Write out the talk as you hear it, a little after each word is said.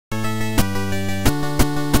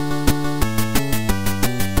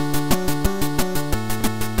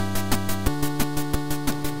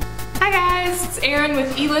Karen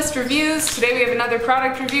with E-List Reviews. Today we have another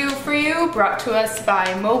product review for you brought to us by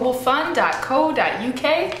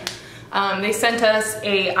MobileFun.co.uk. They sent us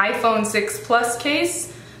a iPhone 6 Plus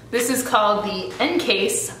case. This is called the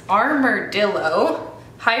Encase ArmourDillo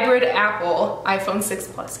Hybrid Apple iPhone 6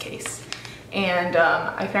 Plus case. And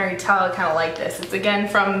I can already tell I kind of like this. It's again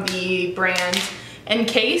from the brand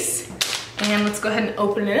Encase. And let's go ahead and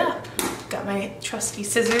open it up. Got my trusty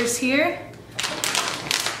scissors here,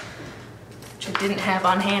 which I didn't have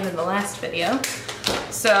on hand in the last video.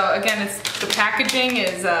 So again, the packaging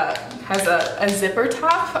is has a zipper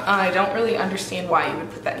top. I don't really understand why you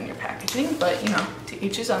would put that in your packaging, but you know, to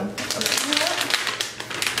each his own.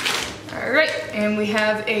 All right, and we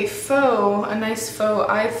have a nice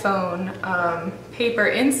faux iPhone paper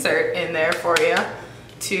insert in there for you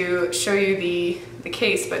to show you the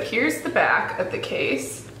case. But here's the back of the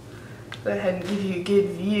case. Go ahead and give you a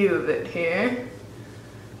good view of it here.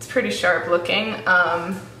 It's pretty sharp looking.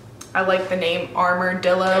 I like the name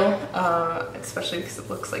ArmourDillo, especially because it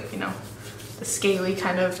looks like, you know, the scaly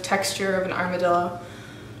kind of texture of an armadillo.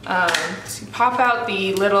 So you pop out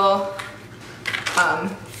the little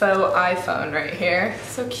faux iPhone right here.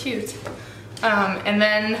 So cute. And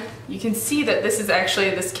then you can see that this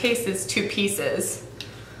case is two pieces.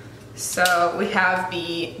 So we have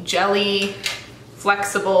the jelly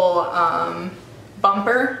flexible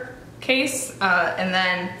bumper case, and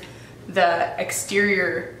then the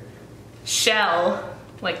exterior shell,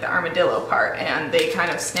 like the armadillo part, and they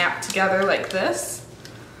kind of snap together like this.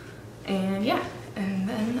 And yeah, and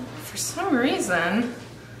then for some reason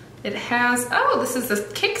it has, oh, this is the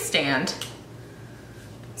kickstand.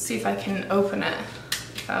 Let's see if I can open it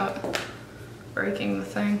without breaking the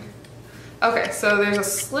thing. Okay, so there's a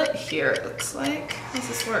slit here, it looks like. How does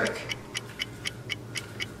this work?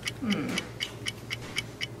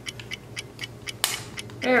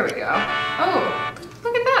 There we go. Oh,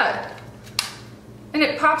 look at that. And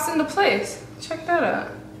it pops into place. Check that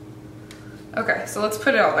out. Okay, so let's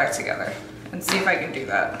put it all back together and see if I can do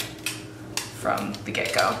that from the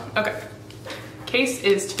get-go. Okay, case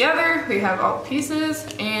is together. We have all the pieces,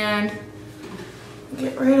 and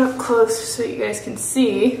get right up close so you guys can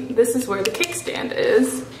see. This is where the kickstand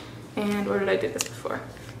is. And where did I do this before?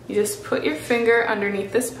 You just put your finger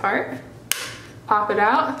underneath this part, pop it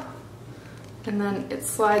out, and then it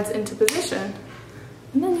slides into position.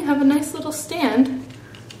 And then you have a nice little stand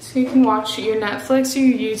so you can watch your Netflix or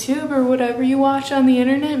your YouTube or whatever you watch on the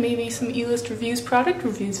internet, maybe some E-List Reviews, product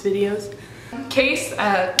reviews videos. Case,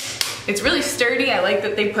 it's really sturdy. I like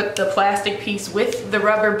that they put the plastic piece with the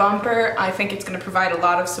rubber bumper. I think it's going to provide a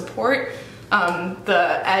lot of support.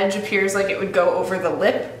 The edge appears like it would go over the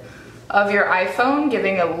lip of your iPhone,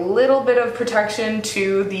 giving a little bit of protection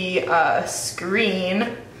to the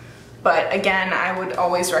screen. But again, I would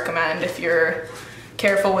always recommend, if you're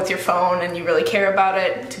careful with your phone and you really care about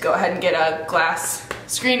it, to go ahead and get a glass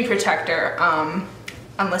screen protector,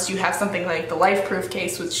 unless you have something like the LifeProof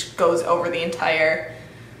case, which goes over the entire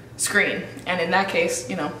screen. And in that case,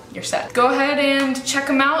 you know, you're set. Go ahead and check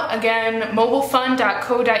them out. Again,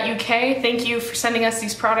 mobilefun.co.uk. Thank you for sending us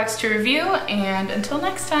these products to review, and until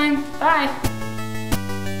next time, bye.